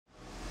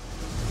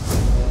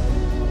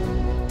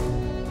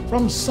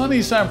From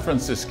sunny San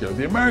Francisco,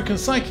 the American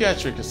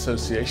Psychiatric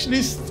Association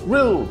is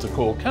thrilled to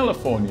call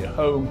California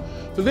home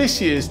for this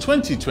year's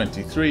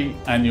 2023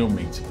 annual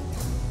meeting.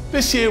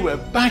 This year we're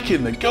back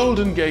in the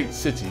Golden Gate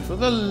City for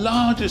the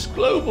largest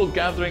global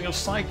gathering of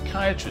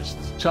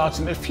psychiatrists,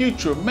 charting the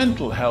future of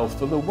mental health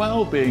for the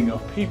well-being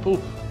of people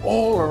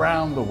all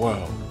around the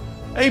world.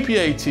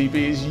 APA TV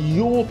is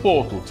your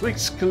portal to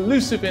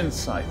exclusive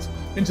insights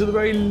into the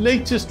very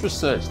latest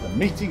research the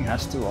meeting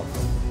has to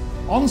offer.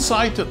 On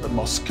site at the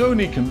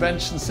Moscone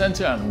Convention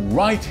Center and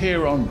right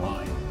here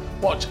online,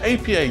 watch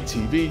APA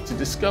TV to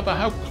discover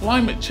how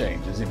climate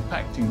change is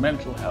impacting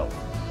mental health,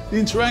 the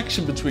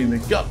interaction between the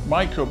gut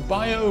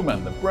microbiome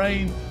and the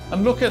brain,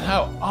 and look at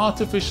how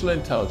artificial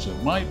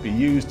intelligence might be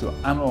used to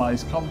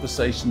analyze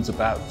conversations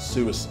about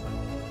suicide.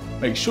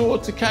 Make sure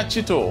to catch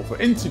it all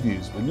for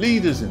interviews with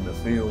leaders in the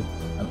field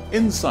and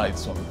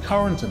insights on the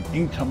current and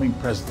incoming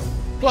president.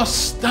 Plus,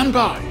 stand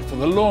by for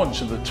the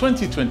launch of the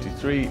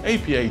 2023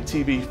 APA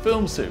TV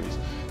film series.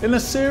 In a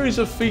series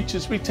of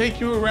features, we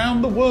take you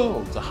around the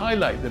world to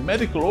highlight the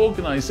medical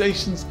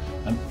organizations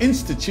and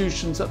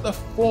institutions at the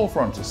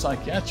forefront of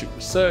psychiatric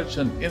research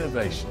and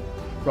innovation.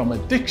 From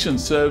addiction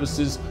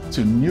services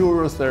to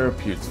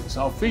neurotherapeutics,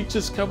 our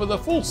features cover the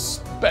full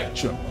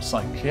spectrum of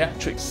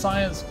psychiatric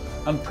science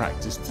and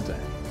practice today.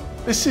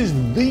 This is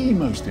the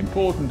most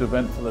important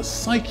event for the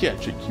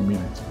psychiatric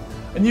community,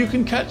 and you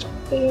can catch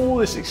all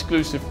this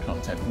exclusive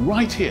content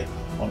right here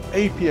on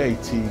APA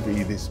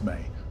TV this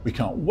May. We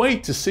can't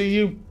wait to see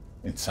you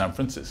in San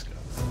Francisco.